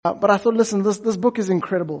But I thought, listen, this book is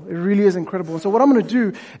incredible. It really is incredible. And so what I'm going to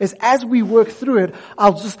do is, as we work through it,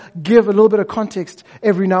 I'll just give a little bit of context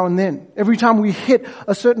every now and then. Every time we hit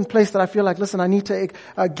a certain place that I feel like, listen, I need to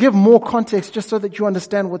give more context just so that you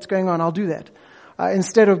understand what's going on, I'll do that.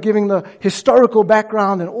 Instead of giving the historical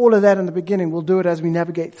background and all of that in the beginning, we'll do it as we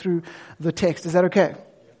navigate through the text. Is that okay?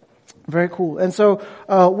 Very cool. And so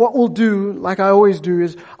what we'll do, like I always do,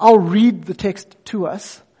 is I'll read the text to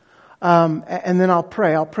us. And then I'll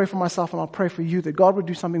pray. I'll pray for myself and I'll pray for you that God would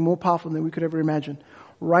do something more powerful than we could ever imagine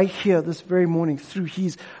right here this very morning through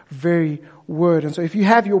His very word. And so if you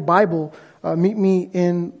have your Bible, meet me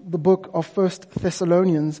in the book of 1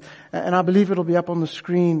 Thessalonians, and I believe it'll be up on the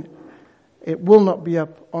screen. It will not be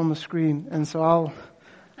up on the screen, and so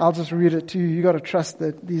I'll just read it to you. You got to trust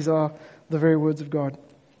that these are the very words of God.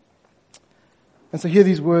 And so hear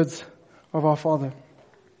these words of our Father.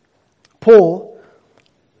 Paul,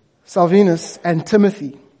 Silvanus, and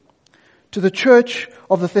Timothy, to the church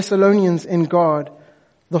of the Thessalonians in God,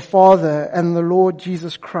 the Father and the Lord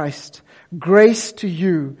Jesus Christ, grace to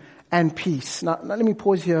you and peace. Now let me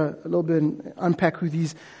pause here a little bit and unpack who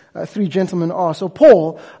these three gentlemen are. So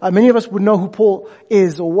Paul, many of us would know who Paul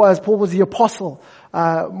is or was. Paul was the apostle.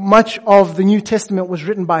 Much of the New Testament was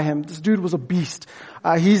written by him. This dude was a beast.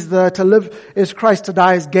 He's the to live is Christ, to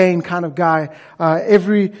die is gain kind of guy.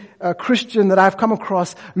 Every Christian that I've come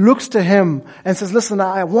across looks to him and says, listen,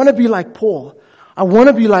 I want to be like Paul. I want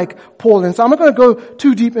to be like Paul. And so I'm not going to go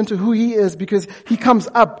too deep into who he is because he comes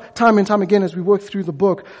up time and time again as we work through the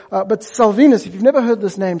book. But Silvanus, if you've never heard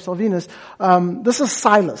this name, Silvanus, this is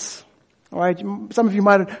Silas. All right. Some of you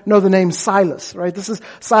might know the name Silas, right? This is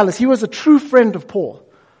Silas. He was a true friend of Paul.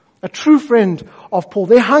 A true friend of Paul.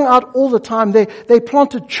 They hung out all the time. They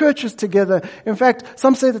planted churches together. In fact,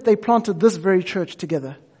 some say that they planted this very church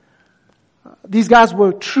together. These guys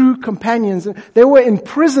were true companions. They were in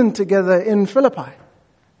prison together in Philippi.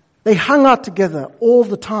 They hung out together all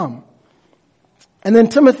the time. And then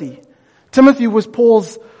Timothy. Timothy was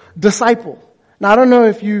Paul's disciple. Now, I don't know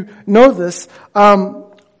if you know this,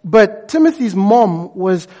 but Timothy's mom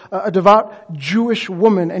was a devout Jewish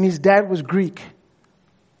woman and his dad was Greek.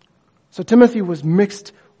 So Timothy was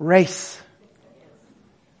mixed race.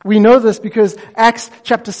 We know this because Acts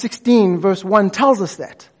chapter 16 verse 1 tells us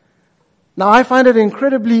that. Now I find it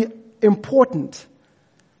incredibly important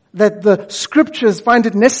that the scriptures find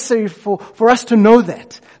it necessary for us to know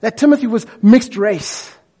that Timothy was mixed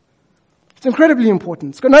race. It's incredibly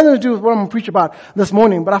important. It's got nothing to do with what I'm going to preach about this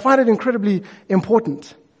morning, but I find it incredibly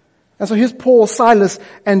important. And so here's Paul, Silas,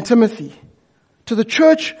 and Timothy to the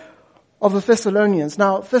church of the Thessalonians.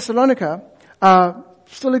 Now, Thessalonica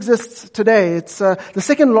still exists today. It's the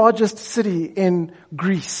second largest city in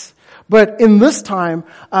Greece. But in this time,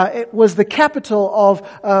 it was the capital of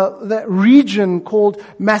that region called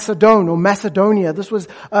Macedonia. This was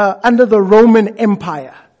under the Roman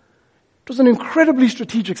Empire. It was an incredibly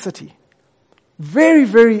strategic city. Very,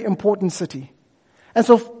 very important city. And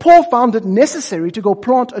so Paul found it necessary to go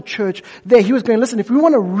plant a church there. He was going, listen, if we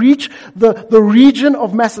want to reach the region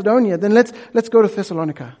of Macedonia, then let's go to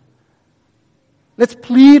Thessalonica. Let's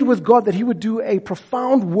plead with God that He would do a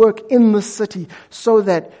profound work in the city so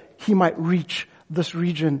that He might reach this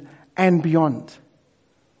region and beyond.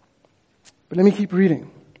 But let me keep reading.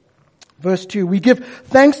 Verse 2, we give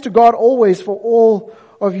thanks to God always for all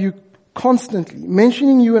of you constantly,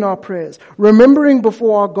 mentioning you in our prayers, remembering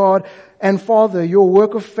before our God and Father your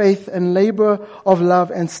work of faith and labor of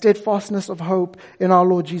love and steadfastness of hope in our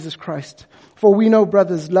Lord Jesus Christ. For we know,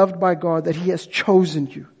 brothers, loved by God, that He has chosen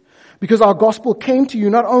you, because our gospel came to you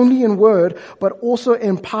not only in word, but also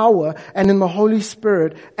in power and in the Holy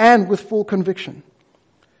Spirit and with full conviction.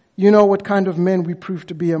 You know what kind of men we proved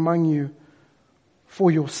to be among you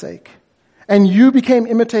for your sake. And you became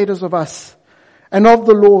imitators of us and of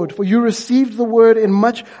the Lord, for you received the word in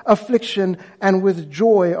much affliction and with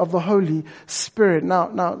joy of the Holy Spirit. Now,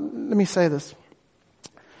 let me say this.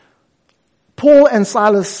 Paul and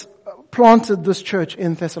Silas planted this church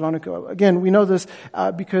in Thessalonica. Again, we know this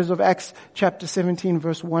because of Acts chapter 17,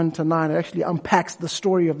 verse 1 to 9. It actually unpacks the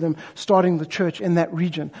story of them starting the church in that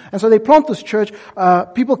region. And so they plant this church.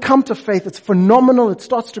 People come to faith. It's phenomenal. It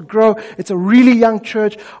starts to grow. It's a really young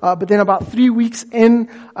church. But then about 3 weeks in,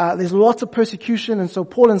 there's lots of persecution. And so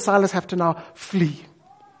Paul and Silas have to now flee.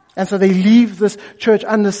 And so they leave this church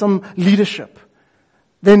under some leadership.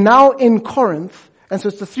 They're now in Corinth. And so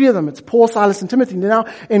it's the three of them. It's Paul, Silas, and Timothy. They're now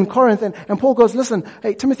in Corinth. And Paul goes, listen,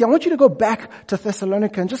 hey, Timothy, I want you to go back to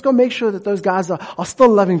Thessalonica and just go make sure that those guys are still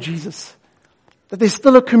loving Jesus. That there's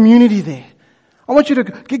still a community there. I want you to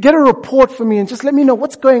get a report for me and just let me know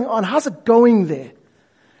what's going on. How's it going there?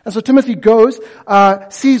 And so Timothy goes,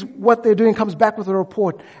 sees what they're doing, comes back with a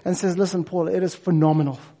report and says, listen, Paul, it is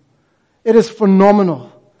phenomenal. It is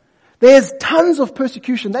phenomenal. There's tons of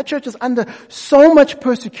persecution. That church is under so much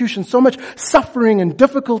persecution, so much suffering and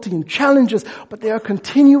difficulty and challenges, but they are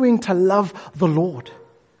continuing to love the Lord.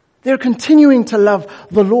 They're continuing to love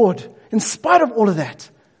the Lord in spite of all of that.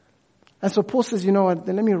 And so Paul says, you know what,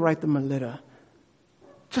 then let me write them a letter.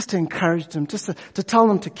 Just to encourage them, just to tell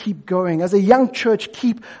them to keep going. As a young church,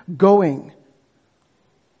 keep going.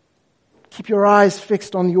 Keep your eyes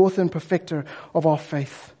fixed on the author and perfecter of our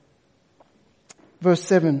faith. Verse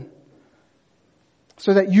 7.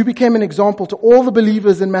 So that you became an example to all the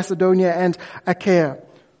believers in Macedonia and Achaia.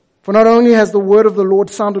 For not only has the word of the Lord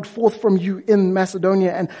sounded forth from you in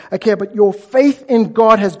Macedonia and Achaia, but your faith in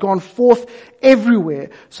God has gone forth everywhere,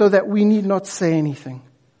 so that we need not say anything.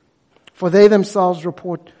 For they themselves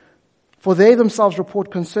report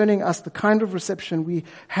concerning us the kind of reception we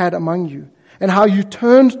had among you, and how you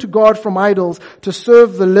turned to God from idols to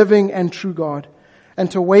serve the living and true God,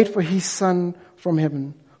 and to wait for his Son from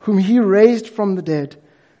heaven, whom he raised from the dead,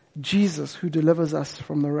 Jesus, who delivers us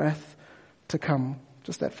from the wrath to come.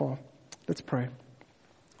 Just that far. Let's pray.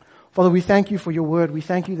 Father, we thank you for your word. We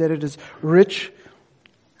thank you that it is rich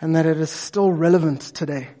and that it is still relevant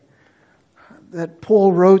today. That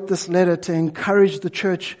Paul wrote this letter to encourage the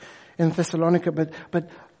church in Thessalonica, but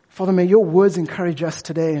Father, may your words encourage us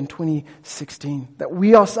today in 2016, that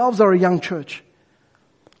we ourselves are a young church.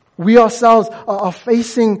 We ourselves are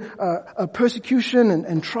facing persecution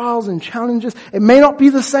and trials and challenges. It may not be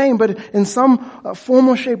the same, but in some form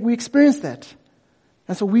or shape we experience that.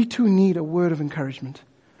 And so we too need a word of encouragement.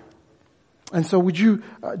 And so would you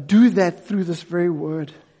do that through this very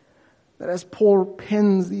word? That as Paul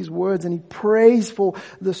pens these words and he prays for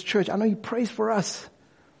this church, I know he prays for us.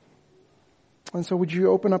 And so would you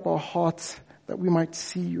open up our hearts that we might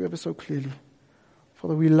see you ever so clearly?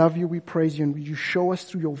 Father, we love you, we praise you, and would you show us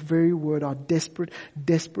through your very word our desperate,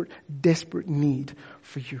 desperate, desperate need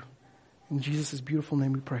for you. In Jesus' beautiful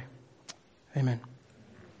name we pray. Amen.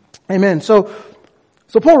 Amen. So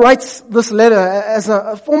Paul writes this letter as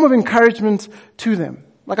a form of encouragement to them.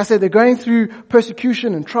 Like I said, they're going through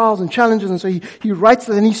persecution and trials and challenges, and so he writes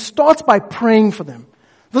it, and he starts by praying for them.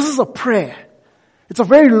 This is a prayer. It's a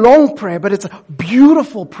very long prayer, but it's a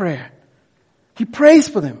beautiful prayer. He prays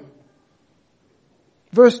for them.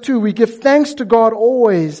 Verse 2, we give thanks to God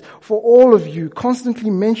always for all of you, constantly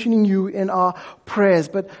mentioning you in our prayers.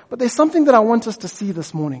 But there's something that I want us to see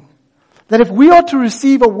this morning. That if we are to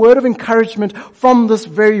receive a word of encouragement from this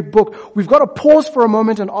very book, we've got to pause for a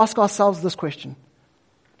moment and ask ourselves this question.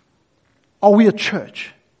 Are we a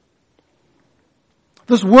church?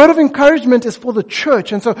 This word of encouragement is for the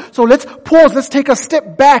church. And so let's pause, let's take a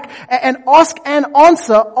step back and ask and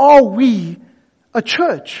answer, are we a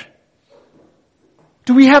church?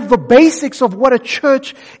 Do we have the basics of what a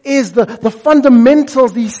church is, the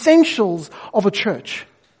fundamentals, the essentials of a church?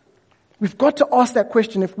 We've got to ask that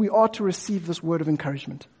question if we are to receive this word of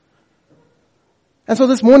encouragement. And so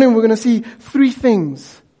this morning we're going to see three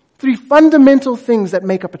fundamental things that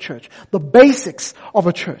make up a church. The basics of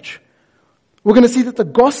a church. We're going to see that the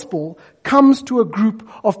gospel comes to a group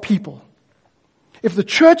of people. If the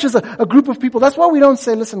church is a group of people, that's why we don't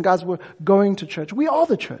say, listen guys, we're going to church. We are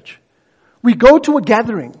the church. We go to a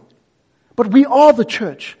gathering, but we are the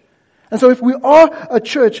church. And so if we are a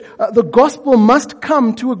church, the gospel must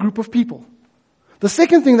come to a group of people. The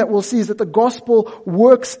second thing that we'll see is that the gospel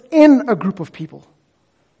works in a group of people.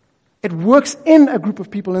 It works in a group of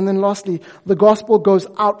people. And then lastly, the gospel goes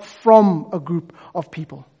out from a group of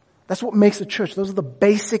people. That's what makes a church. Those are the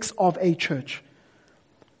basics of a church.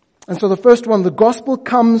 And so the first one, the gospel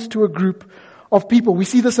comes to a group of people. We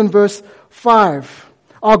see this in verse 5.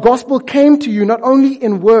 Our gospel came to you not only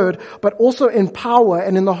in word, but also in power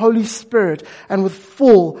and in the Holy Spirit and with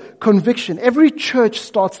full conviction. Every church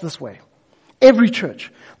starts this way. Every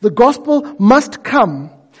church. The gospel must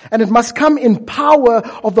come, and it must come in power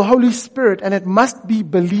of the Holy Spirit, and it must be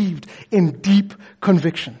believed in deep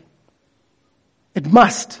conviction. It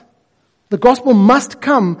must. The gospel must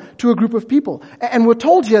come to a group of people. And we're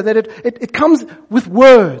told here that it comes with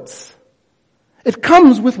words. It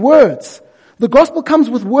comes with words. The gospel comes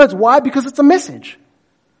with words. Why? Because it's a message.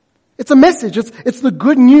 It's a message. It's the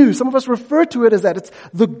good news. Some of us refer to it as that. It's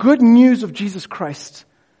the good news of Jesus Christ.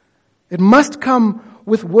 It must come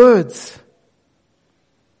with words.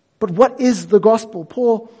 But what is the gospel?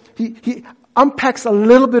 Paul, he unpacks a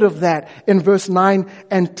little bit of that in verse 9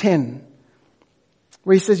 and 10,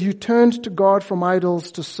 where he says, you turned to God from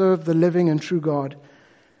idols to serve the living and true God,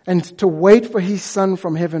 and to wait for his Son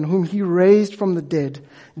from heaven, whom he raised from the dead,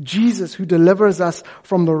 Jesus, who delivers us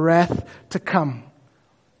from the wrath to come.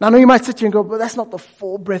 Now, I know you might sit here and go, but that's not the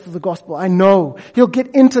full breadth of the gospel. I know. He'll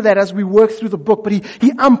get into that as we work through the book, but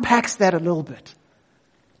he unpacks that a little bit.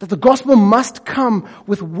 That the gospel must come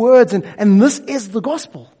with words, and this is the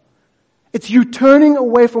gospel. It's you turning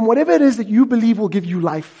away from whatever it is that you believe will give you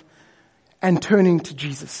life and turning to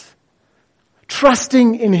Jesus.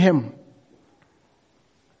 Trusting in him.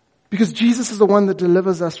 Because Jesus is the one that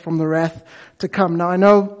delivers us from the wrath to come. Now, I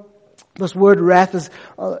know this word wrath is,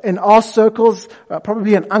 in our circles,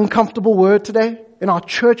 probably an uncomfortable word today. In our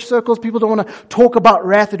church circles, people don't want to talk about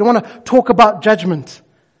wrath. They don't want to talk about judgment.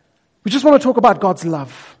 We just want to talk about God's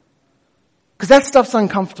love. Because that stuff's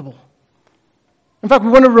uncomfortable. In fact,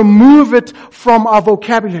 we want to remove it from our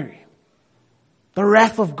vocabulary. The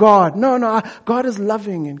wrath of God. No, God is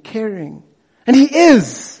loving and caring. And he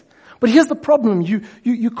is. But here's the problem.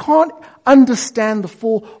 You can't understand the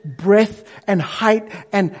full breadth and height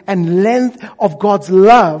and length of God's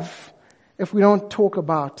love if we don't talk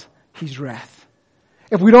about his wrath.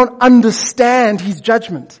 If we don't understand his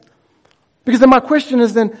judgment. Because then my question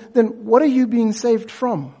is then what are you being saved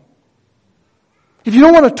from? If you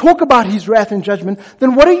don't want to talk about his wrath and judgment,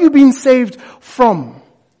 then what are you being saved from?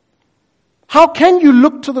 How can you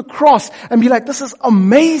look to the cross and be like, this is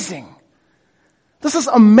amazing? This is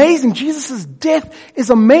amazing. Jesus' death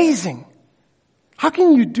is amazing. How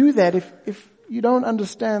can you do that if you don't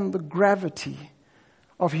understand the gravity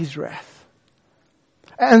of his wrath?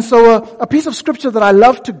 And so a piece of scripture that I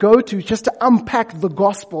love to go to just to unpack the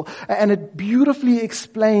gospel, and it beautifully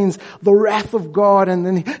explains the wrath of God and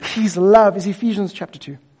then his love, is Ephesians chapter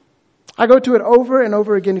 2. I go to it over and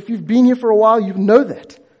over again. If you've been here for a while, you know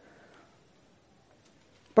that.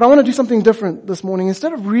 But I want to do something different this morning.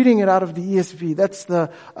 Instead of reading it out of the ESV, that's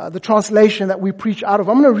the translation that we preach out of,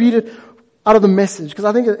 I'm going to read it out of the Message, because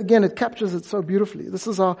I think, again, it captures it so beautifully. This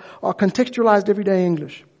is our contextualized everyday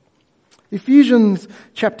English. Ephesians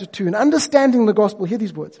chapter 2. And understanding the gospel, hear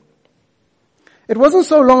these words. It wasn't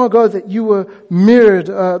so long ago that you were mirrored.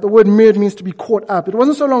 The word mirrored means to be caught up. It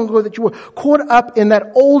wasn't so long ago that you were caught up in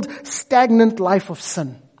that old stagnant life of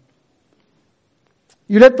sin.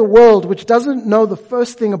 You let the world, which doesn't know the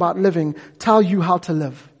first thing about living, tell you how to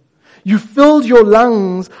live. You filled your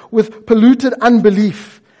lungs with polluted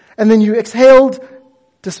unbelief, and then you exhaled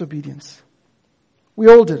disobedience. We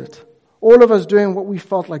all did it. All of us doing what we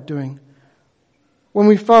felt like doing. When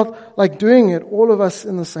we felt like doing it, all of us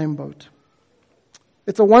in the same boat.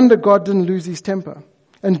 It's a wonder God didn't lose his temper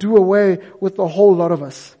and do away with the whole lot of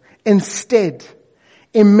us. Instead,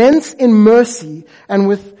 immense in mercy and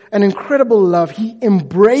with an incredible love, he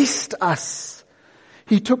embraced us.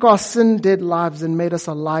 He took our sin-dead lives and made us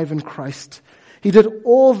alive in Christ. He did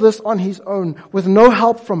all this on his own with no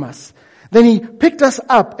help from us. Then he picked us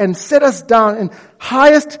up and set us down in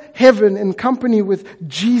highest heaven in company with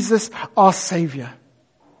Jesus, our Savior.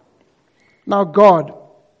 Now God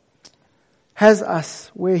has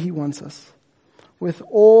us where he wants us, with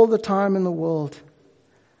all the time in the world,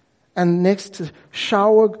 and next to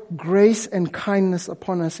shower grace and kindness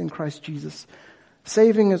upon us in Christ Jesus.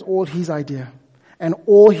 Saving is all his idea and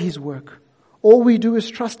all his work. All we do is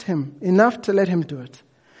trust him enough to let him do it.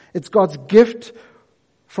 It's God's gift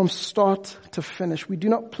from start to finish. We do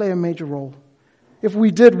not play a major role. If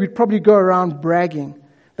we did, we'd probably go around bragging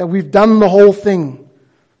that we've done the whole thing.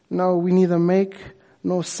 No, we neither make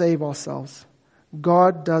nor save ourselves.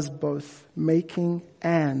 God does both, making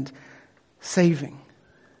and saving.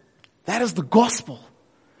 That is the gospel.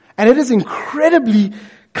 And it is incredibly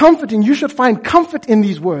comforting. You should find comfort in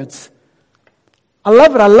these words. I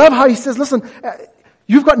love it. I love how he says, listen,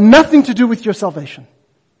 you've got nothing to do with your salvation.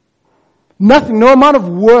 Nothing. No amount of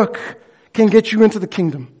work can get you into the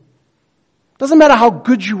kingdom. Doesn't matter how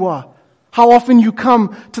good you are, how often you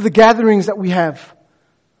come to the gatherings that we have,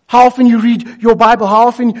 how often you read your Bible, how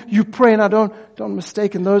often you pray, and I don't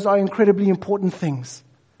mistake, and those are incredibly important things.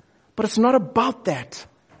 But it's not about that.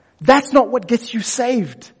 That's not what gets you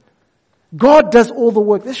saved. God does all the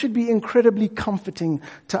work. This should be incredibly comforting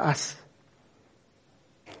to us.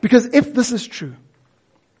 Because if this is true,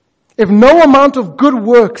 if no amount of good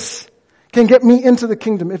works can get me into the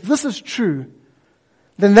kingdom, if this is true,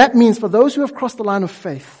 then that means for those who have crossed the line of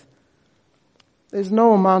faith, there's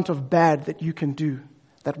no amount of bad that you can do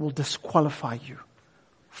that will disqualify you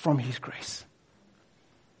from his grace.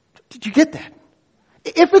 Did you get that?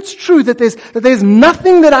 If it's true that there's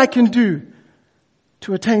nothing that I can do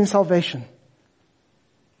to attain salvation,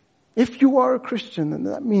 if you are a Christian, then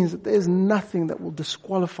that means that there's nothing that will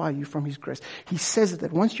disqualify you from his grace. He says it,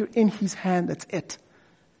 that once you're in his hand, that's it.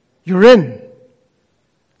 You're in.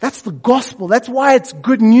 That's the gospel. That's why it's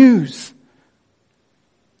good news.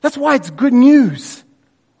 That's why it's good news.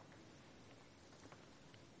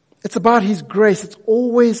 It's about His grace. It's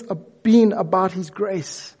always been about His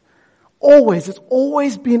grace. Always. It's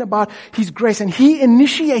always been about His grace. And He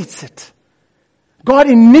initiates it. God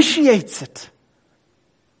initiates it.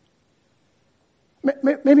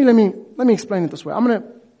 Maybe let me explain it this way. I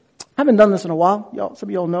haven't done this in a while. Some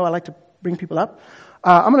of y'all know I like to bring people up.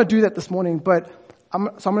 I'm going to do that this morning, but I'm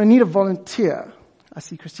going to need a volunteer. I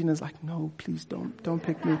see Christina's like, no, please don't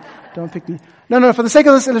pick me. Don't pick me. No, for the sake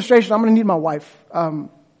of this illustration, I'm going to need my wife.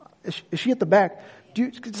 Is she at the back?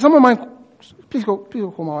 Could someone mind? Please go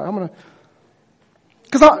call my wife. I'm going to,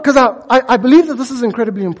 because I believe that this is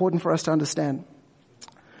incredibly important for us to understand.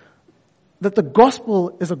 That the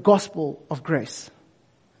gospel is a gospel of grace.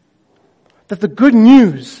 That the good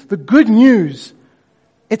news,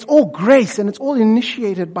 it's all grace and it's all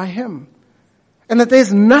initiated by Him. And that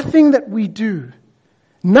there's nothing that we do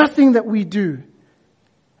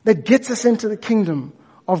that gets us into the kingdom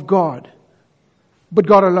of God, but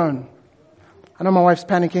God alone. I know my wife's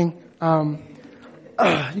panicking.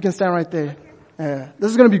 You can stand right there. This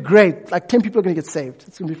is going to be great. Like 10 people are going to get saved.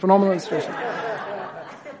 It's going to be a phenomenal illustration.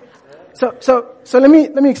 So let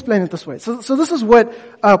me explain it this way. So this is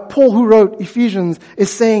what Paul, who wrote Ephesians,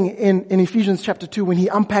 is saying in Ephesians chapter 2 when he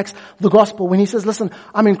unpacks the gospel. When he says, listen,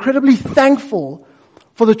 I'm incredibly thankful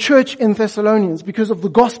for the church in Thessalonians because of the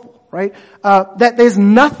gospel, right? That there's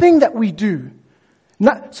nothing that we do.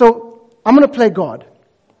 So I'm going to play God.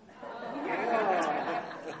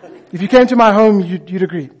 If you came to my home, you'd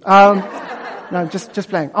agree. No, just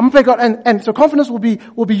playing. I'm going to play God. And so confidence will be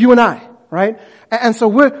you and I. Right? And so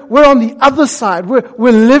we're on the other side.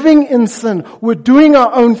 We're living in sin. We're doing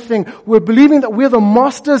our own thing. We're believing that we're the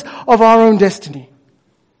masters of our own destiny.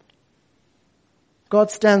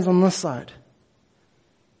 God stands on this side.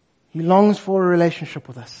 He longs for a relationship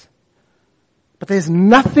with us. But there's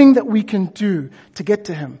nothing that we can do to get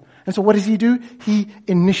to Him. And so what does He do? He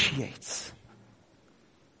initiates.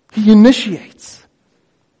 He initiates.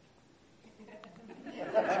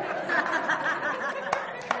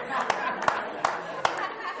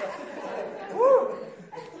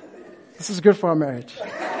 This is good for our marriage.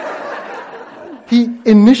 He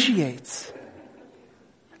initiates.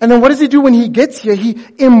 And then what does He do when He gets here? He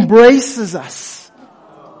embraces us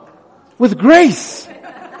with grace.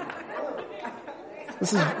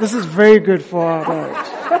 This is very good for our marriage.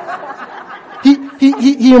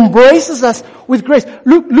 He embraces us with grace.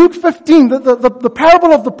 Luke 15, the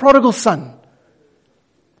parable of the prodigal son.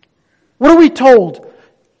 What are we told?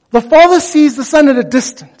 The father sees the son at a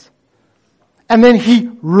distance. And then he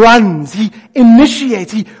runs, he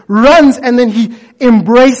initiates, he runs, and then he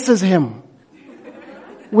embraces him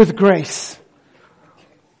with grace.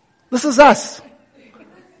 This is us.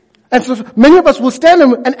 And so many of us will stand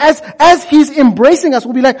and as he's embracing us,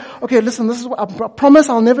 we'll be like, okay, listen, this is what I promise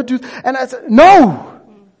I'll never do. And I said, no.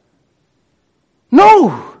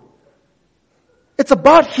 It's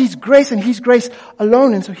about His grace and His grace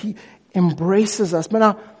alone. And so He embraces us. But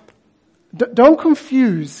now, don't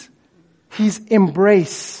confuse His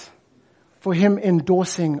embrace for Him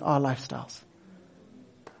endorsing our lifestyles.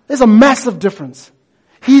 There's a massive difference.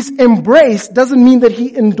 His embrace doesn't mean that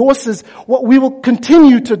He endorses what we will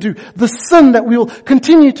continue to do, the sin that we will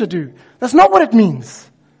continue to do. That's not what it means.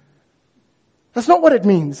 That's not what it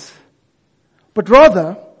means. But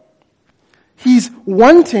rather, He's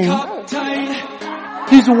wanting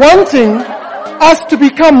us to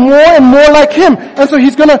become more and more like Him. And so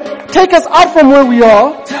He's going to take us out from where we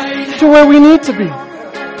are to where we need to be.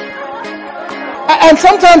 And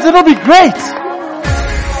sometimes it'll be great.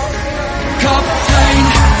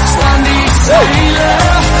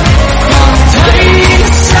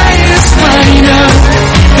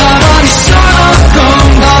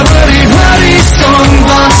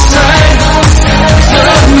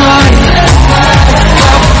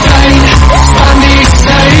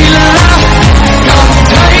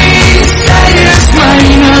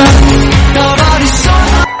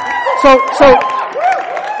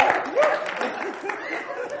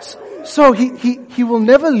 So he will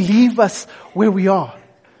never leave us where we are.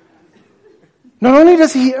 Not only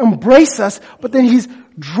does He embrace us, but then He's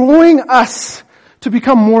drawing us to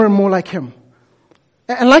become more and more like Him.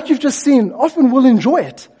 And like you've just seen, often we'll enjoy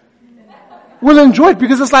it. We'll enjoy it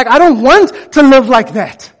because it's like, I don't want to live like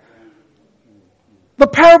that. The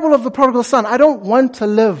parable of the prodigal son, I don't want to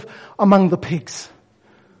live among the pigs.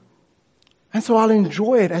 And so I'll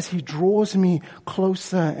enjoy it as He draws me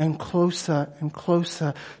closer and closer and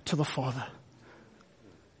closer to the Father.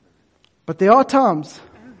 But there are times,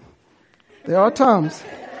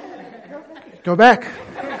 go back.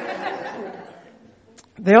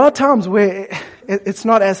 there are times where it's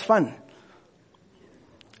not as fun.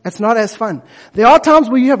 It's not as fun. There are times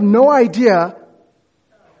where you have no idea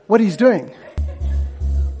what he's doing.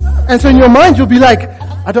 And so in your mind you'll be like,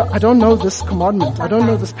 I don't know this commandment. I don't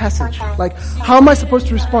know this passage. Like, how am I supposed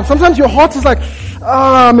to respond? Sometimes your heart is like,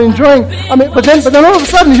 I'm enjoying. But then all of a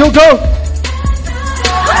sudden he'll go.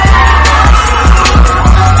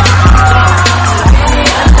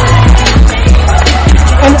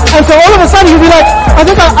 And so all of a sudden you'll be like, I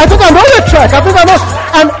think I know that track. I think I know.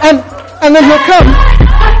 And then he'll come.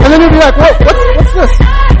 And then you'll be like, what's this?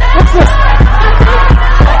 What's this?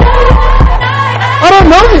 I don't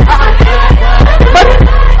know this.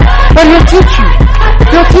 But he'll teach you.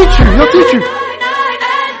 He'll teach you. He'll teach you.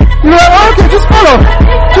 You're like, oh, okay, just follow.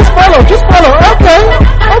 Just follow. Just follow. Okay.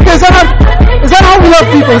 Okay, is that how we love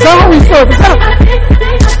people? Is that how we serve? Is that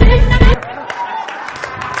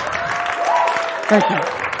Thank you.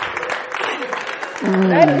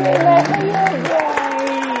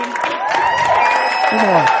 Come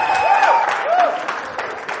on.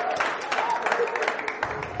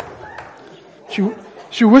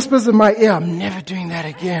 She whispers in my ear, I'm never doing that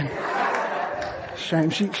again. Shame.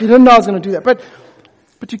 She didn't know I was going to do that.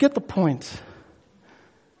 But you get the point.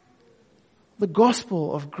 The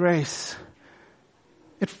gospel of grace,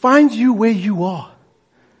 it finds you where you are.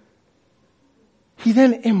 He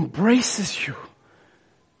then embraces you.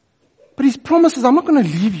 But his promise is, I'm not going to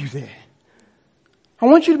leave you there. I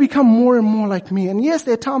want you to become more and more like me. And yes,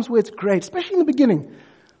 there are times where it's great, especially in the beginning.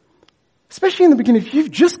 Especially in the beginning, if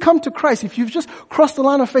you've just come to Christ, if you've just crossed the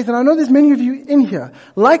line of faith, and I know there's many of you in here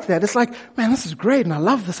like that, it's like, man, this is great, and I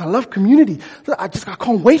love this, I love community. I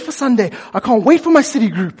can't wait for Sunday. I can't wait for my city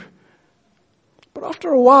group. But after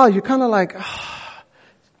a while, you're kind of like,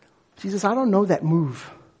 Jesus, I don't know that move.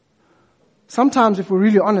 Sometimes, if we're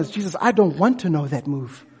really honest, Jesus, I don't want to know that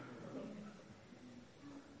move.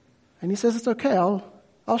 And he says, it's okay,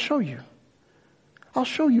 I'll show you. I'll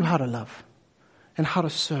show you how to love, and how to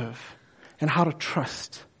serve, and how to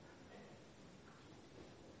trust.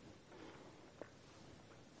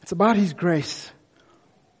 It's about his grace.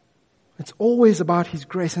 It's always about his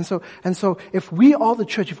grace. And so if we are the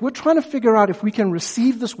church, if we're trying to figure out if we can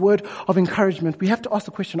receive this word of encouragement, we have to ask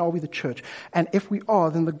the question, are we the church? And if we are,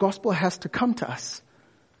 then the gospel has to come to us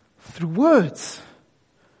through words.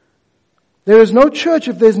 There is no church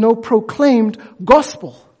if there's no proclaimed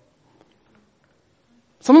gospel.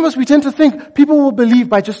 Some of us, we tend to think people will believe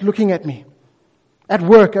by just looking at me. At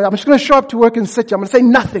work, I'm just going to show up to work and sit here. I'm going to say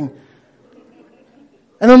nothing.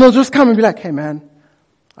 And then they'll just come and be like, hey man,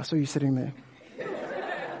 I saw you sitting there.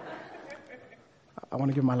 I want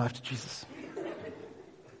to give my life to Jesus.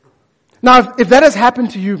 Now, if that has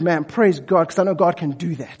happened to you, man, praise God, because I know God can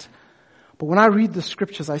do that. But when I read the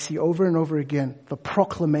scriptures, I see over and over again the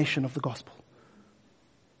proclamation of the gospel.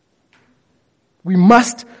 We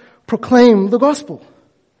must proclaim the gospel.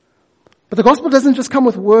 But the gospel doesn't just come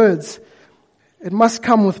with words. It must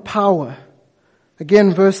come with power.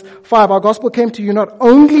 Again, verse 5, our gospel came to you not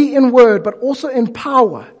only in word, but also in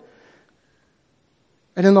power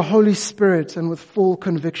and in the Holy Spirit and with full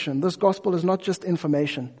conviction. This gospel is not just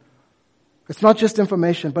information. It's not just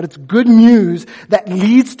information, but it's good news that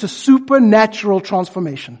leads to supernatural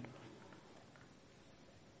transformation.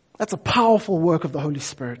 That's a powerful work of the Holy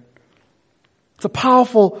Spirit. It's a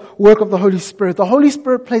powerful work of the Holy Spirit. The Holy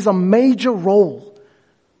Spirit plays a major role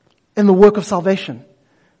in the work of salvation.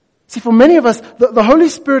 See, for many of us, the Holy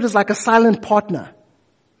Spirit is like a silent partner.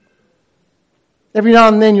 Every now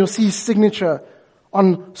and then you'll see his signature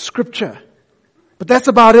on scripture. But that's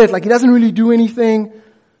about it. Like, he doesn't really do anything.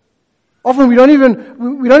 Often we don't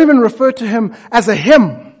even refer to him as a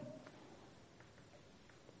him.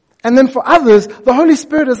 And then for others, the Holy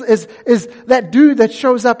Spirit is that dude that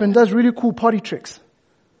shows up and does really cool party tricks.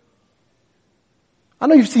 I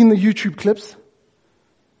know you've seen the YouTube clips.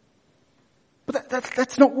 But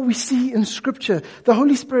that's not what we see in Scripture. The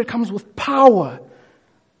Holy Spirit comes with power.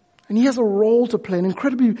 And he has a role to play, an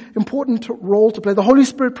incredibly important role to play. The Holy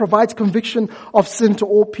Spirit provides conviction of sin to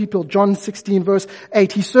all people. John 16 verse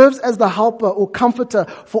 8. He serves as the helper or comforter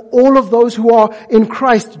for all of those who are in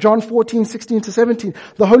Christ. John 14, 16 to 17.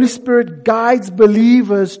 The Holy Spirit guides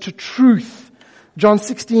believers to truth. John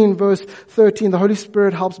 16 verse 13. The Holy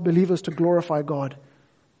Spirit helps believers to glorify God.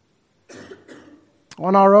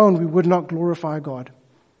 On our own, we would not glorify God.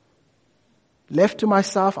 Left to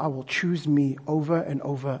myself, I will choose me over and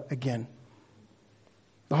over again.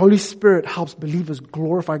 The Holy Spirit helps believers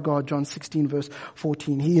glorify God, John 16 verse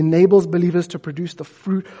 14. He enables believers to produce the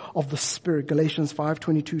fruit of the Spirit, Galatians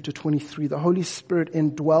 5:22 to 23. The Holy Spirit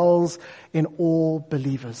indwells in all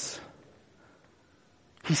believers.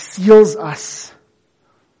 He seals us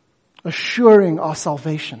assuring our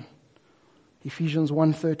salvation. Ephesians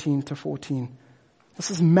 1:13-14.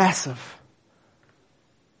 This is massive.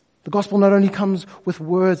 The gospel not only comes with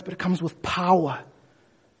words, but it comes with power.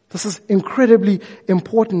 This is incredibly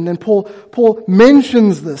important. And Paul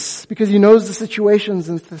mentions this because he knows the situations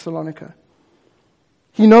in Thessalonica.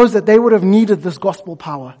 He knows that they would have needed this gospel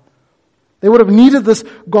power. They would have needed this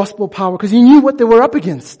gospel power because he knew what they were up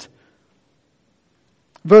against.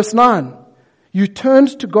 Verse 9. You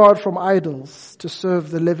turned to God from idols to serve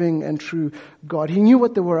the living and true God. He knew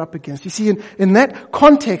what they were up against. You see, in that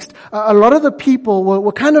context, a lot of the people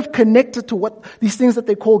were kind of connected to what these things that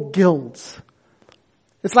they call guilds.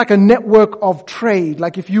 It's like a network of trade.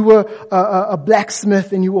 Like if you were a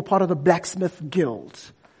blacksmith and you were part of the blacksmith guild.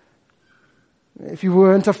 If you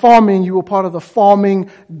were into farming, you were part of the farming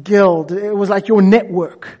guild. It was like your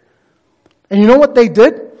network. And you know what they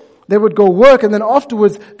did? They would go work, and then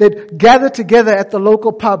afterwards they'd gather together at the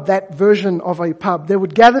local pub, that version of a pub. They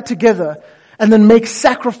would gather together and then make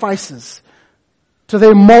sacrifices to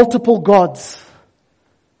their multiple gods.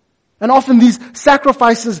 And often these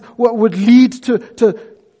sacrifices would lead to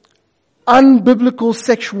unbiblical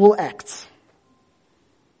sexual acts.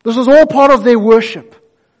 This was all part of their worship.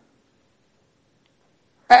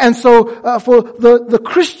 And so for the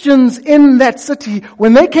Christians in that city,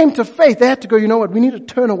 when they came to faith, they had to go, you know what, we need to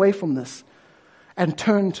turn away from this and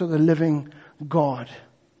turn to the living God.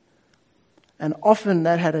 And often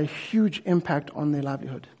that had a huge impact on their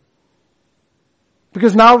livelihood.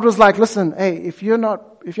 Because now it was like, listen, hey, if you're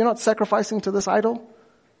not sacrificing to this idol,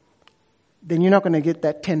 then you're not going to get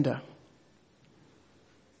that tender.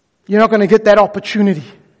 You're not going to get that opportunity.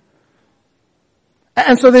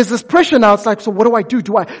 And so there's this pressure now. It's like, so what do I do?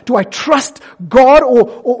 Do I trust God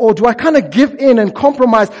or do I kind of give in and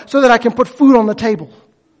compromise so that I can put food on the table?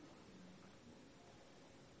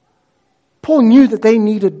 Paul knew that they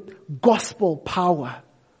needed gospel power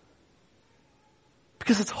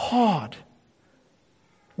because it's hard.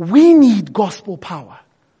 We need gospel power.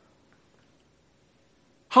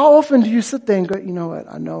 How often do you sit there and go, you know what,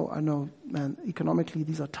 I know, man, economically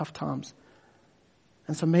these are tough times.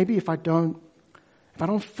 And so maybe if I don't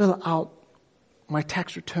fill out my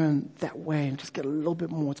tax return that way and just get a little bit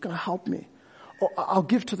more, it's going to help me. Or I'll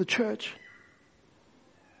give to the church.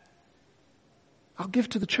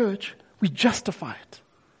 We justify it.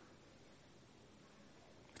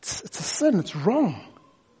 It's a sin. It's wrong.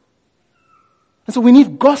 And so we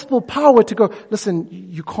need gospel power to go, listen,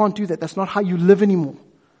 you can't do that. That's not how you live anymore.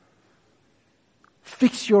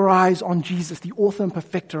 Fix your eyes on Jesus, the author and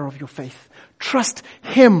perfecter of your faith. Trust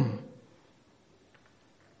Him.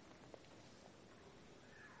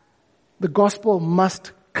 The gospel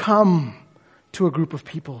must come to a group of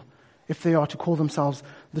people if they are to call themselves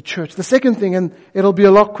the church. The second thing, and it'll be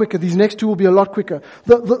a lot quicker, these next two will be a lot quicker.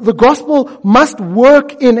 The gospel must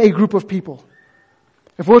work in a group of people.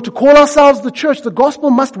 If we're to call ourselves the church, the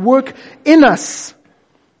gospel must work in us.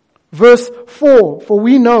 Verse 4, for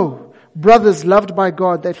we know, brothers loved by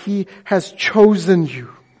God, that He has chosen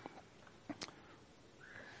you.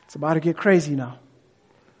 It's about to get crazy now.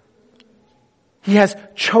 He has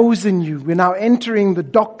chosen you. We're now entering the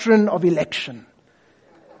doctrine of election.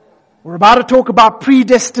 We're about to talk about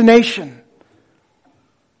predestination.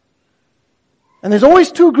 And there's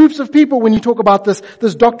always two groups of people when you talk about this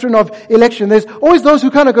doctrine of election. There's always those who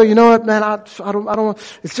kind of go, you know what, man, I don't,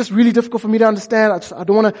 it's just really difficult for me to understand. I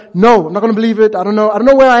don't want to know. I'm not going to believe it. I don't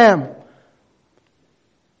know where I am.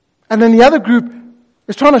 And then the other group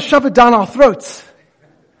is trying to shove it down our throats.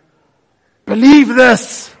 Believe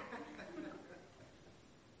this.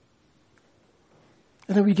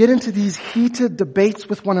 And then we get into these heated debates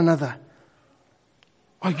with one another.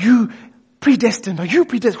 Are you predestined? Are you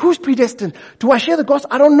predestined? Who's predestined? Do I share the gospel?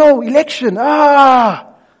 I don't know. Election.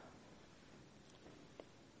 But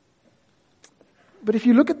if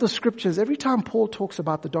you look at the scriptures, every time Paul talks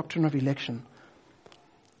about the doctrine of election,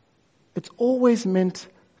 it's always meant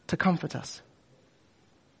to comfort us.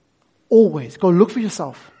 Always. Go look for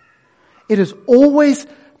yourself. It is always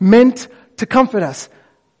meant to comfort us.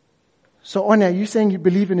 So, Onya, are you saying you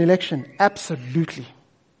believe in election? Absolutely.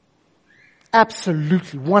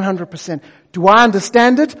 Absolutely. 100%. Do I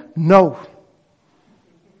understand it? No.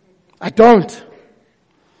 I don't.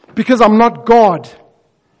 Because I'm not God.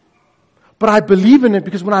 But I believe in it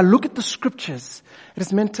because when I look at the scriptures, it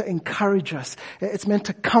is meant to encourage us. It's meant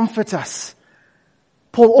to comfort us.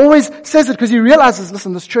 Paul always says it because he realizes,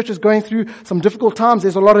 listen, this church is going through some difficult times.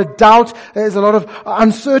 There's a lot of doubt. There's a lot of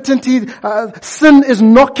uncertainty. Sin is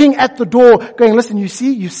knocking at the door going, listen, you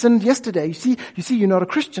see, you sinned yesterday. You see, you're not a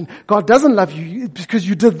Christian. God doesn't love you because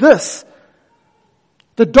you did this.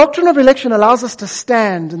 The doctrine of election allows us to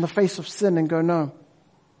stand in the face of sin and go, no.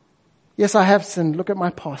 Yes, I have sinned. Look at my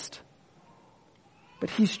past. But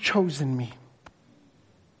He's chosen me.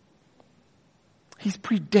 He's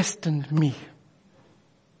predestined me.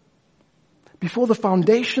 Before the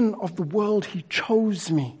foundation of the world, He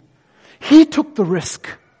chose me. He took the risk.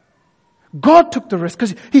 God took the risk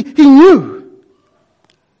because He knew.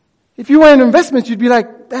 If you were in investments, you'd be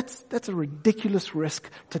like, that's a ridiculous risk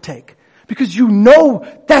to take. Because you know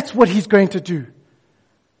that's what He's going to do.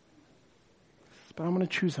 But I'm going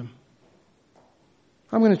to choose Him.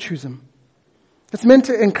 I'm going to choose Him. It's meant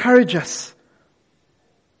to encourage us.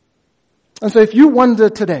 And so if you wonder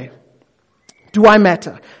today, do I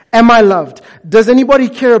matter? Am I loved? Does anybody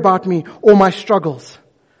care about me or my struggles?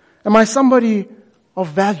 Am I somebody of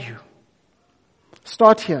value?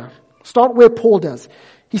 Start here. Start where Paul does.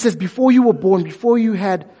 He says, before you were born, before you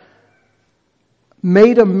had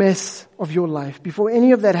made a mess of your life, before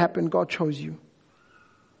any of that happened, God chose you.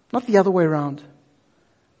 Not the other way around.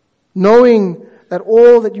 Knowing that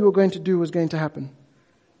all that you were going to do was going to happen,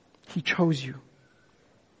 He chose you.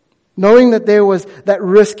 Knowing that there was that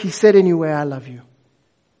risk, He said, anyway, I love you.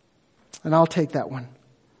 And I'll take that one.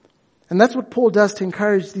 And that's what Paul does to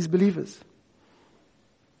encourage these believers.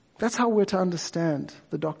 That's how we're to understand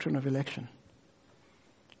the doctrine of election.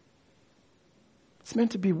 It's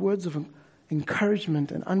meant to be words of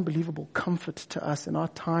encouragement and unbelievable comfort to us in our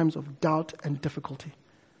times of doubt and difficulty.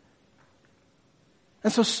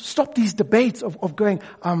 And so stop these debates of going,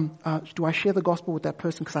 do I share the gospel with that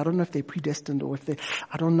person? Because I don't know if they're predestined or if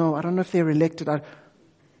I don't know if they're elected.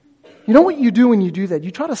 You know what you do when you do that?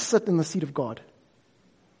 You try to sit in the seat of God.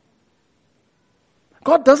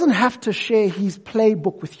 God doesn't have to share His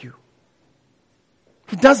playbook with you.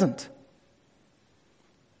 He doesn't.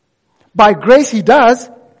 By grace He does.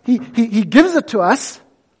 He gives it to us.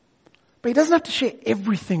 But He doesn't have to share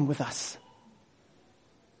everything with us.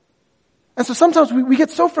 And so sometimes we get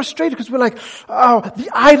so frustrated because we're like, oh, the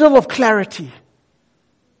idol of clarity.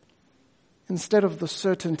 Instead of the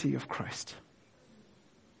certainty of Christ.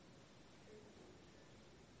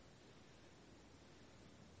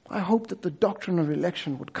 I hope that the doctrine of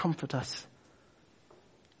election would comfort us.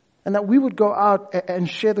 And that we would go out and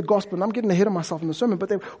share the gospel. And I'm getting ahead of myself in the sermon, but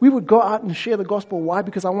that we would go out and share the gospel. Why?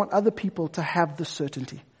 Because I want other people to have the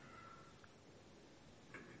certainty.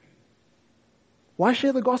 Why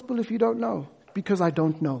share the gospel if you don't know? Because I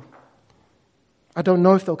don't know. I don't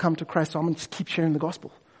know if they'll come to Christ, so I'm going to just keep sharing the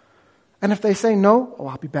gospel. And if they say no,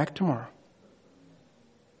 I'll be back tomorrow.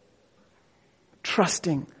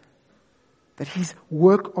 Trusting that His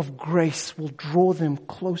work of grace will draw them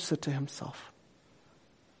closer to Himself.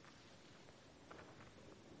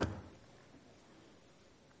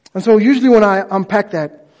 And so usually when I unpack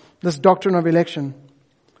this doctrine of election,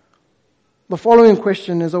 the following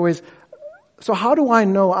question is always, so how do I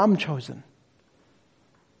know I'm chosen?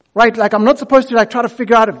 Right? Like I'm not supposed to try to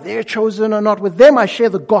figure out if they're chosen or not. With them I share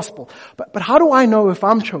the gospel. But how do I know if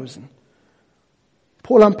I'm chosen?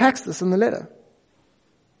 Paul unpacks this in the letter.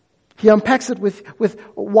 He unpacks it with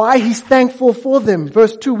why he's thankful for them.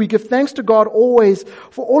 Verse 2, we give thanks to God always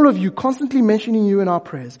for all of you, constantly mentioning you in our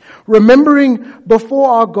prayers, remembering before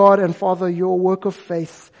our God and Father your work of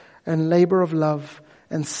faith and labor of love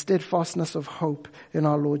and steadfastness of hope in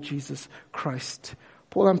our Lord Jesus Christ.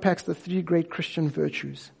 Paul unpacks the three great Christian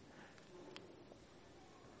virtues.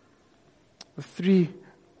 The three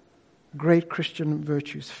great Christian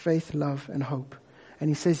virtues, faith, love, and hope. And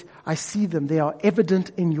he says, I see them. They are evident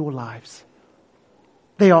in your lives.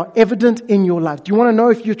 They are evident in your life. Do you want to know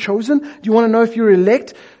if you're chosen? Do you want to know if you're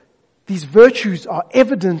elect? These virtues are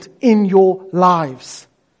evident in your lives.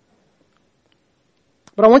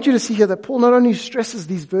 But I want you to see here that Paul not only stresses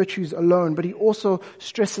these virtues alone, but he also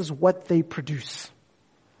stresses what they produce.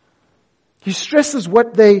 He stresses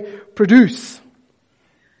what they produce.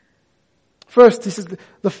 First, he says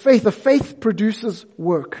the faith produces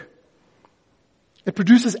work. It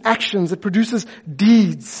produces actions. It produces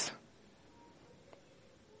deeds.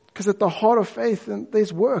 Because at the heart of faith,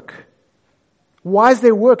 there's work. Why is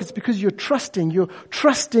there work? It's because you're trusting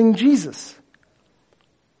Jesus.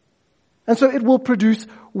 And so it will produce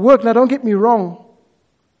work. Now don't get me wrong.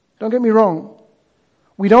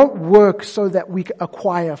 We don't work so that we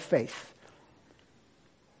acquire faith.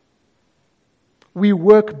 We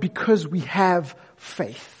work because we have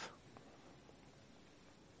faith.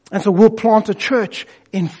 And so we'll plant a church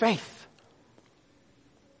in faith.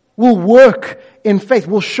 We'll work in faith.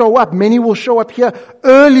 We'll show up. Many will show up here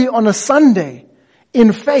early on a Sunday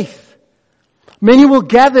in faith. Many will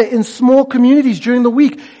gather in small communities during the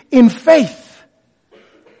week in faith.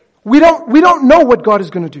 We don't know what God is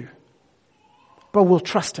going to do. but we'll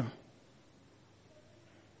trust him.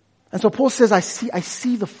 And so Paul says, I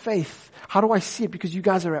see the faith. How do I see it? Because you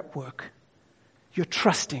guys are at work. You're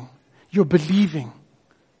trusting. You're believing.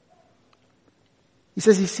 He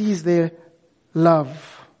says he sees their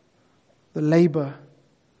love, the labor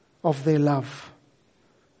of their love.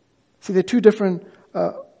 See, there are two different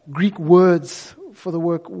Greek words for the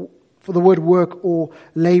word work or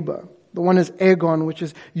labor. The one is ergon, which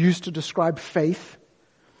is used to describe faith,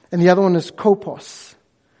 and the other one is kopos.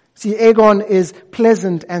 See, ergon is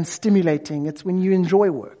pleasant and stimulating. It's when you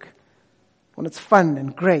enjoy work, when it's fun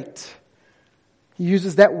and great. He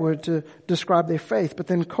uses that word to describe their faith, but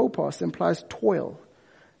then kopos implies toil.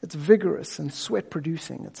 It's vigorous and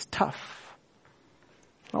sweat-producing. It's tough.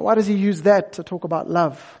 Now, why does he use that to talk about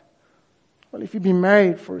love? Well, if you've been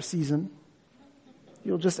married for a season,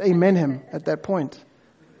 you'll just amen him at that point.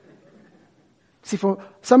 See, for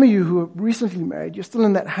some of you who are recently married, you're still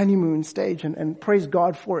in that honeymoon stage, and praise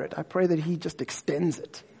God for it. I pray that he just extends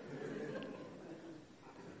it.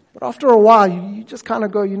 But after a while, you just kind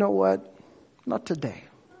of go, you know what? Not today.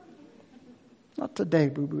 Not today,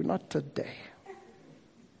 boo-boo, not today.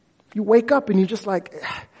 You wake up and you're just like,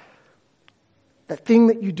 that thing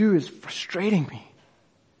that you do is frustrating me.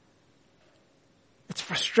 It's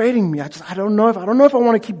frustrating me. I don't know if I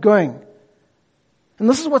want to keep going. And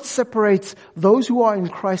this is what separates those who are in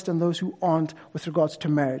Christ and those who aren't with regards to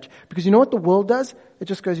marriage. Because you know what the world does? It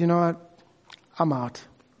just goes, you know what? I'm out.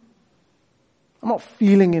 I'm not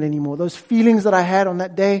feeling it anymore. Those feelings that I had on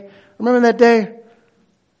that day. Remember that day?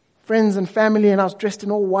 Friends and family, and I was dressed in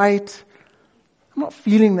all white. I'm not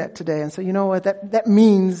feeling that today. And so you know what? That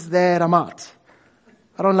means that I'm out.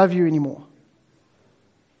 I don't love you anymore.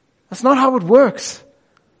 That's not how it works.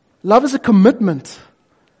 Love is a commitment.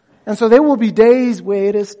 And so there will be days where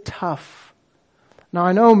it is tough. Now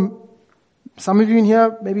I know some of you in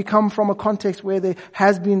here maybe come from a context where there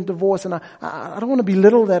has been divorce, and I don't want to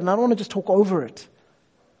belittle that, and I don't want to just talk over it.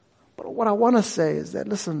 But what I want to say is that,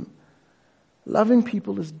 listen, loving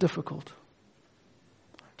people is difficult.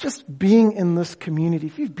 Just being in this community,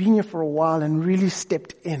 if you've been here for a while and really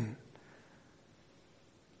stepped in,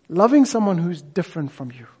 loving someone who's different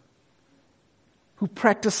from you, who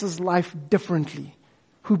practices life differently,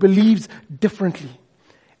 who believes differently.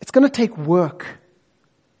 It's going to take work.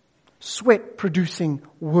 Sweat-producing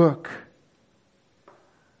work.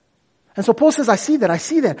 And so Paul says, I see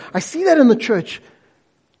that in the church.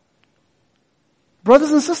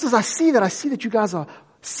 Brothers and sisters, I see that you guys are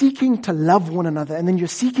seeking to love one another, and then you're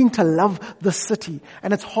seeking to love the city.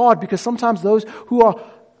 And it's hard because sometimes those who are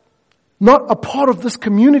not a part of this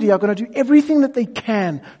community are going to do everything that they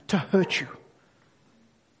can to hurt you,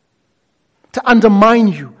 to undermine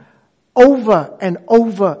you over and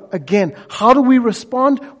over again. How do we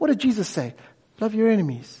respond? What did Jesus say? Love your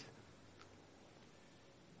enemies.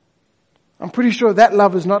 I'm pretty sure that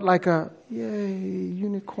love is not like a, yay,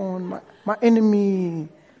 unicorn, my enemy.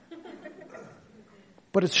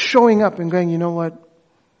 But it's showing up and going, you know what?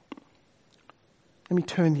 Let me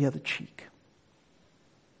turn the other cheek.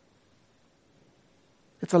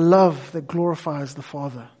 It's a love that glorifies the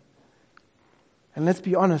Father. And let's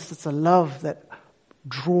be honest, it's a love that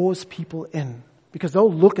draws people in. Because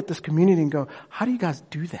they'll look at this community and go, how do you guys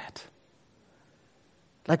do that?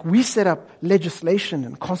 Like we set up legislation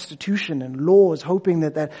and constitution and laws hoping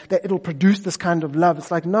that it'll produce this kind of love.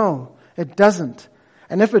 It's like, no, it doesn't.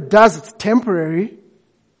 And if it does, it's temporary.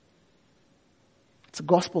 It's a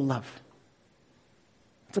gospel love.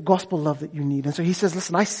 It's a gospel love that you need. And so he says,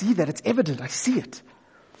 listen, I see that. It's evident. I see it.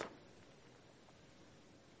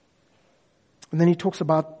 And then he talks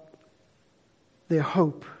about their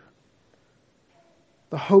hope.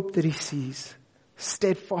 The hope that he sees.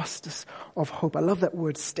 Steadfastness of hope. I love that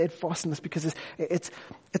word, steadfastness, because it's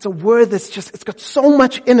a word that's just, it's got so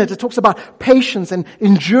much in it. It talks about patience and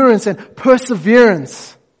endurance and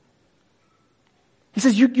perseverance. He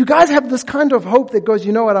says, you guys have this kind of hope that goes,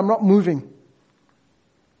 you know what, I'm not moving.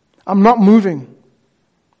 I'm not moving.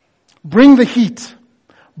 Bring the heat.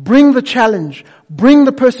 Bring the challenge. Bring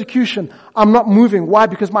the persecution. I'm not moving. Why?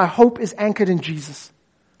 Because my hope is anchored in Jesus.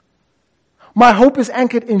 My hope is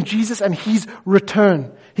anchored in Jesus and His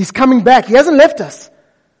return. He's coming back. He hasn't left us.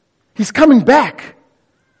 He's coming back.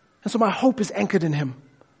 And so my hope is anchored in Him.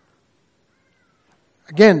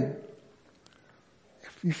 Again,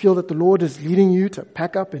 if you feel that the Lord is leading you to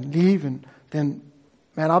pack up and leave, and then,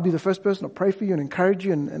 man, I'll be the first person to pray for you and encourage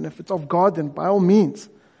you. And if it's of God, then by all means.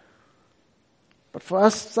 But for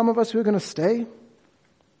us, some of us who are going to stay,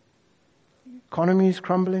 economy is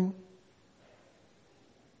crumbling.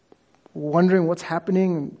 Wondering what's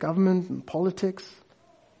happening in government and politics.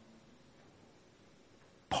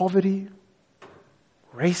 Poverty.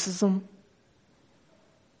 racism.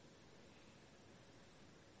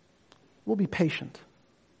 We'll be patient.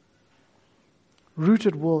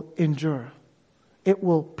 Rooted will endure. It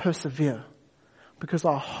will persevere because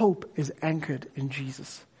our hope is anchored in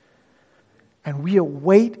Jesus. And we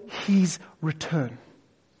await His return.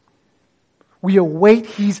 We await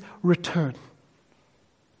His return.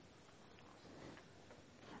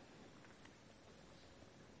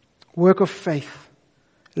 Work of faith,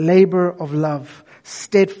 labor of love,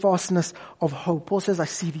 steadfastness of hope. Paul says, I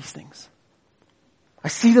see these things. I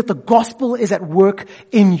see that the gospel is at work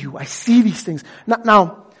in you. I see these things.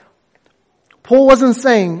 Now, Paul wasn't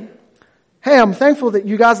saying, hey, I'm thankful that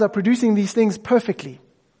you guys are producing these things perfectly.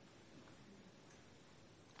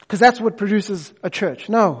 Because that's what produces a church.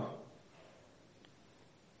 No.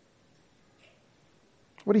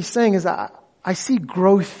 What he's saying is, I see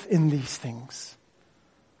growth in these things.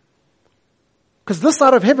 Because this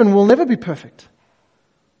side of heaven will never be perfect.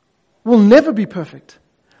 Will never be perfect.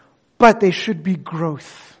 But there should be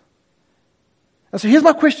growth. And so here's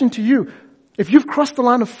my question to you. If you've crossed the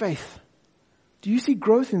line of faith, do you see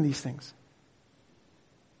growth in these things?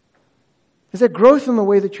 Is there growth in the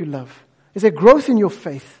way that you love? Is there growth in your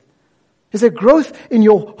faith? Is there growth in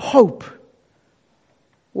your hope?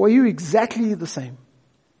 Or are you exactly the same?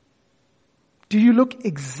 Do you look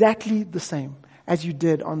exactly the same as you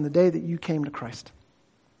did on the day that you came to Christ?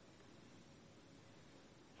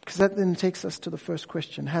 Because that then takes us to the first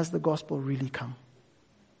question. Has the gospel really come?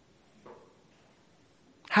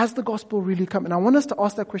 Has the gospel really come? And I want us to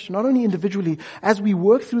ask that question not only individually. As we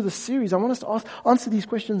work through the series, I want us to answer these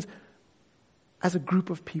questions as a group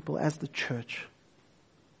of people, as the church.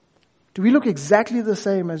 Do we look exactly the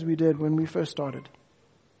same as we did when we first started?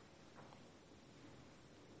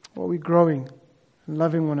 Or are we growing and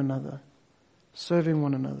loving one another, serving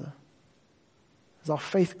one another? Is our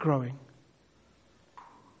faith growing?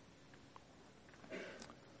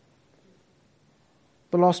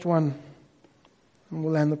 The last one, and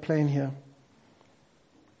we'll land the plane here.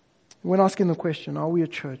 When asking the question, are we a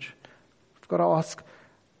church? We've got to ask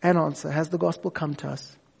and answer, has the gospel come to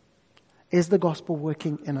us? Is the gospel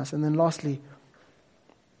working in us? And then lastly,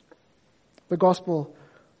 the gospel,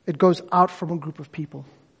 it goes out from a group of people.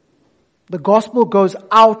 The gospel goes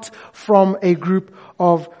out from a group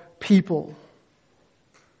of people.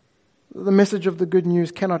 The message of the good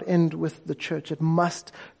news cannot end with the church. It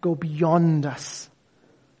must go beyond us.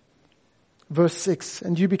 Verse 6,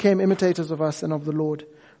 and you became imitators of us and of the Lord,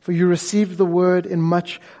 for you received the word in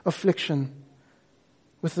much affliction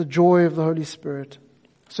with the joy of the Holy Spirit,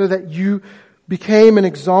 so that you became an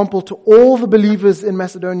example to all the believers in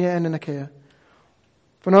Macedonia and in Achaia.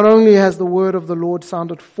 For not only has the word of the Lord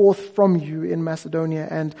sounded forth from you in Macedonia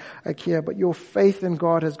and Achaia, but your faith in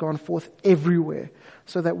God has gone forth everywhere,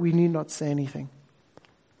 so that we need not say anything.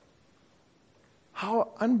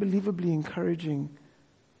 How unbelievably encouraging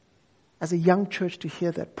as a young church to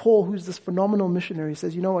hear that. Paul, who's this phenomenal missionary,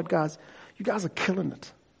 says, you know what, guys? You guys are killing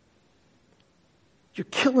it. You're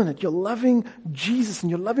killing it. You're loving Jesus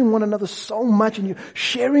and you're loving one another so much and you're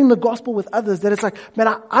sharing the gospel with others that it's like, man,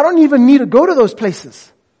 I don't even need to go to those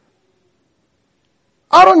places.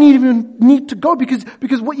 I don't even need to go because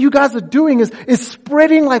what you guys are doing is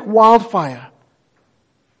spreading like wildfire.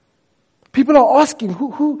 People are asking,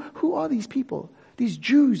 who are these people? These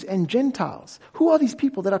Jews and Gentiles. Who are these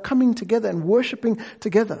people that are coming together and worshiping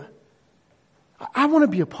together? I want to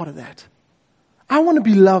be a part of that. I want to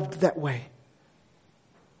be loved that way.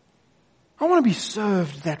 I want to be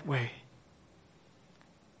served that way.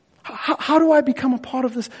 How do I become a part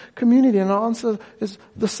of this community? And our answer is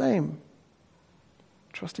the same.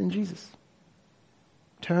 Trust in Jesus.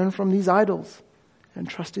 Turn from these idols and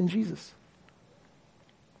trust in Jesus.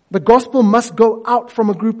 The gospel must go out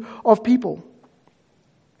from a group of people.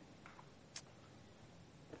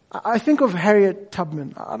 I think of Harriet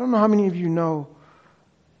Tubman. I don't know how many of you know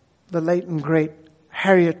the late and great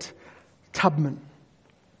Harriet Tubman.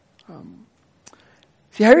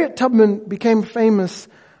 Harriet Tubman became famous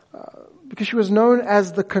because she was known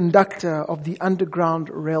as the conductor of the Underground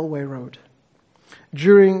Railway Road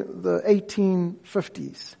during the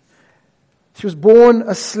 1850s. She was born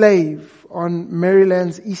a slave on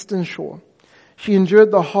Maryland's eastern shore. She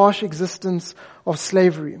endured the harsh existence of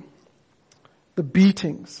slavery, the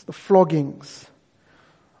beatings, the floggings.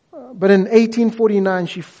 But in 1849,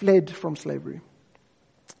 she fled from slavery,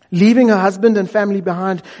 leaving her husband and family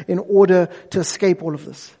behind in order to escape all of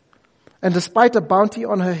this. And despite a bounty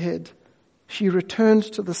on her head, she returned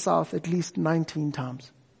to the South at least 19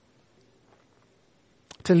 times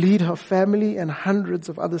to lead her family and hundreds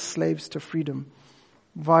of other slaves to freedom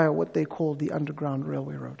via what they called the Underground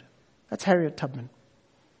Railway Road. That's Harriet Tubman.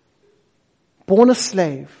 born a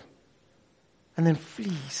slave, and then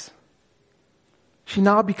flees. She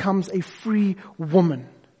now becomes a free woman.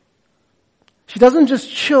 She doesn't just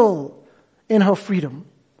chill in her freedom.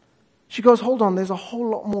 She goes, hold on, there's a whole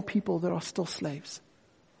lot more people that are still slaves.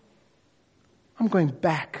 I'm going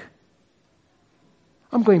back.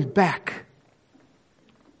 I'm going back.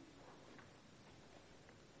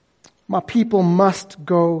 My people must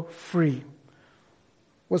go free,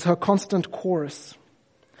 was her constant chorus,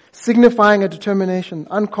 signifying a determination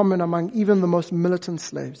uncommon among even the most militant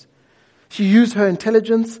slaves. She used her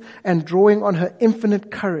intelligence and drawing on her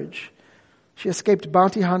infinite courage, she escaped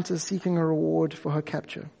bounty hunters seeking a reward for her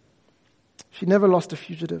capture. She never lost a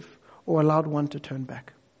fugitive or allowed one to turn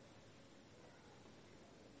back.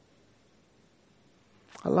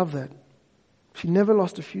 I love that. She never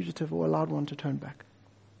lost a fugitive or allowed one to turn back.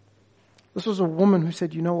 This was a woman who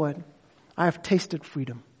said, you know what? I have tasted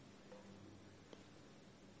freedom.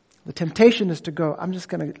 The temptation is to go, I'm just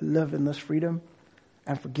going to live in this freedom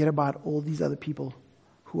and forget about all these other people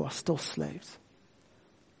who are still slaves.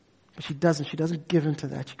 But she doesn't. She doesn't give in to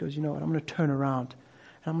that. She goes, you know what? I'm going to turn around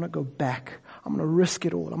and I'm going to go back. I'm going to risk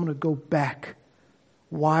it all. I'm going to go back.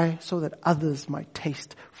 Why? So that others might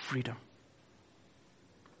taste freedom.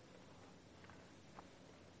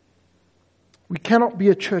 We cannot be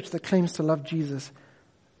a church that claims to love Jesus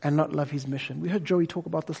and not love his mission. We heard Joey talk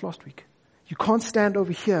about this last week. You can't stand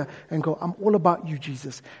over here and go, I'm all about you,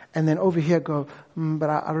 Jesus. And then over here go, but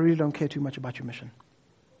I really don't care too much about your mission.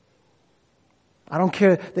 I don't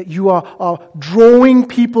care that you are drawing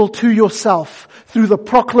people to yourself through the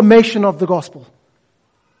proclamation of the gospel.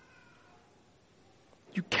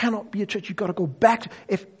 You cannot be a church. You've got to go back.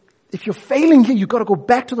 If you're failing here, you've got to go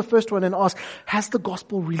back to the first one and ask, has the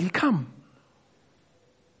gospel really come?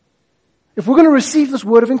 If we're going to receive this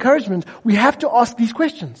word of encouragement, we have to ask these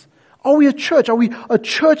questions. Are we a church? Are we a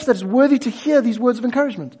church that is worthy to hear these words of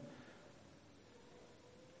encouragement?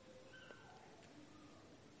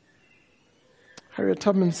 Harriet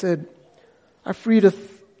Tubman said, I freed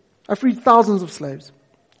thousands of slaves,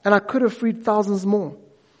 and I could have freed thousands more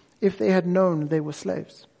if they had known they were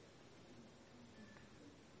slaves.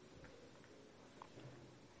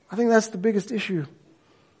 I think that's the biggest issue,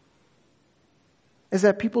 is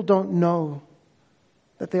that people don't know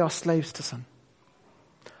that they are slaves to sin.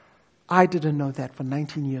 I didn't know that for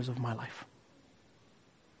 19 years of my life.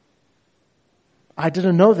 I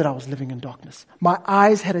didn't know that I was living in darkness. My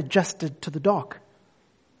eyes had adjusted to the dark.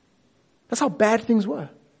 That's how bad things were.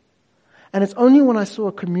 And it's only when I saw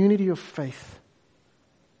a community of faith,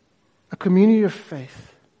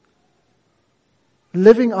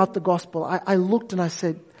 living out the gospel, I looked and I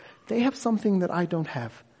said, they have something that I don't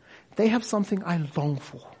have. They have something I long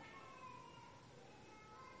for.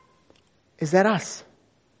 Is that us?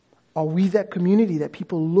 Are we that community that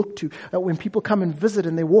people look to? That when people come and visit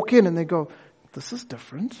and they walk in and they go, this is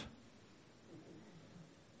different.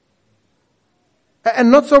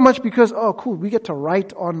 And not so much because, oh, cool, we get to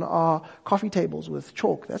write on our coffee tables with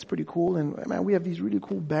chalk. That's pretty cool. And man, we have these really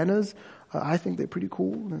cool banners. I think they're pretty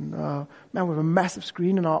cool. And man, we have a massive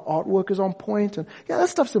screen and our artwork is on point. And yeah, that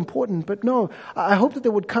stuff's important. But no, I hope that they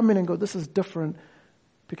would come in and go, this is different.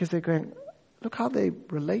 Because they're going, look how they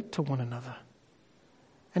relate to one another.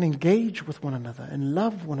 And engage with one another. And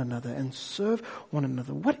love one another. And serve one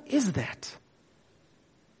another. What is that?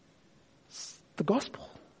 It's the gospel.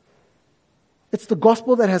 It's the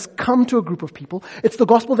gospel that has come to a group of people. It's the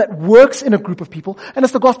gospel that works in a group of people. And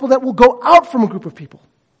it's the gospel that will go out from a group of people.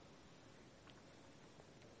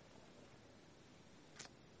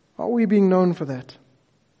 Are we being known for that?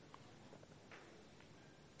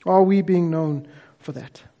 Are we being known for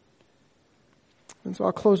that? And so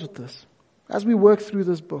I'll close with this. As we work through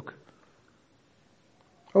this book,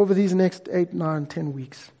 over these next 8, 9, 10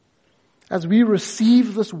 weeks, as we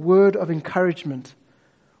receive this word of encouragement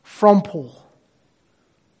from Paul,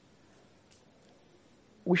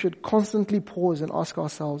 we should constantly pause and ask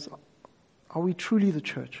ourselves, are we truly the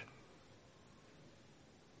church?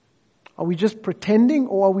 Are we just pretending,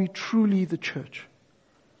 or are we truly the church?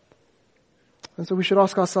 And so we should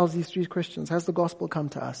ask ourselves these 3 questions. Has the gospel come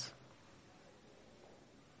to us?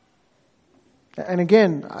 And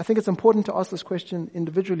again, I think it's important to ask this question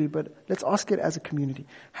individually, but let's ask it as a community.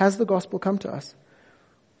 Has the gospel come to us?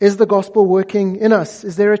 Is the gospel working in us?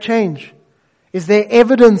 Is there a change? Is there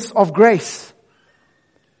evidence of grace?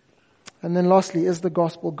 And then lastly, is the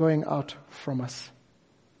gospel going out from us?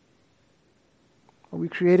 Are we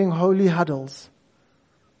creating holy huddles?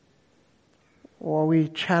 Or are we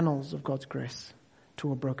channels of God's grace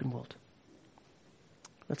to a broken world?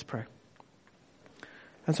 Let's pray.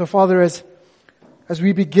 And so, Father, as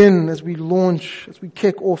we begin, as we launch, as we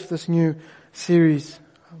kick off this new series,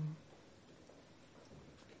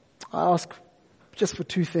 I ask just for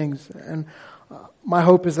two things. And my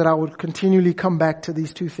hope is that I would continually come back to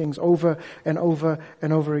these two things over and over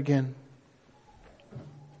and over again.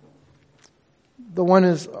 The one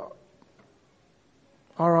is,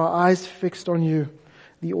 are our eyes fixed on you,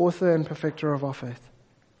 the author and perfecter of our faith?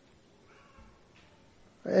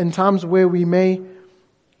 In times where we may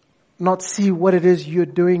not see what it is you're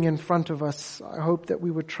doing in front of us, I hope that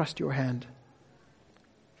we would trust your hand.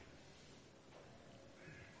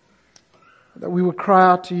 That we would cry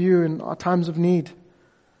out to you in our times of need.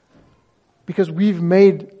 Because we've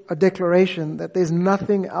made a declaration that there's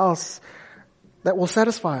nothing else that will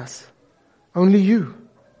satisfy us. Only you.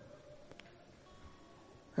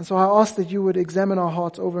 And so I ask that you would examine our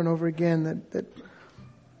hearts over and over again,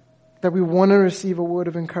 that we want to receive a word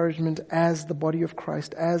of encouragement as the body of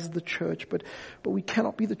Christ, as the church. But we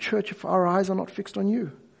cannot be the church if our eyes are not fixed on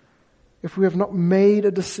you. If we have not made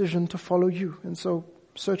a decision to follow you. And so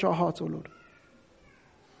search our hearts, O Lord.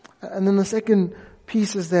 And then the second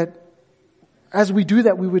piece is that as we do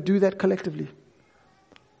that, we would do that collectively.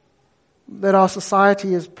 That our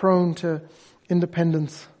society is prone to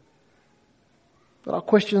independence. That our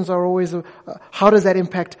questions are always, how does that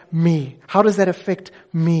impact me? How does that affect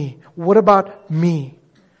me? What about me?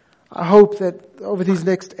 I hope that over these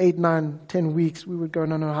next 8, 9, 10 weeks, we would go,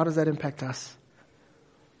 no, how does that impact us?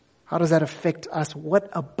 How does that affect us? What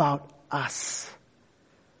about us?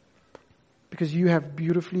 Because you have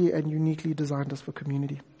beautifully and uniquely designed us for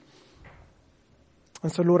community.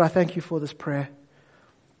 And so, Lord, I thank you for this prayer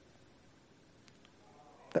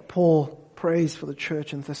that Paul prays for the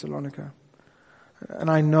church in Thessalonica. And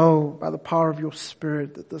I know by the power of your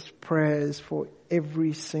Spirit that this prayer is for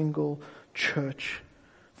every single church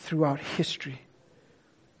throughout history.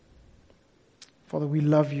 Father, we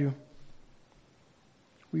love you.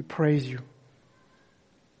 We praise you.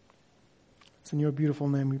 It's in your beautiful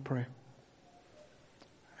name we pray.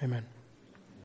 Amen.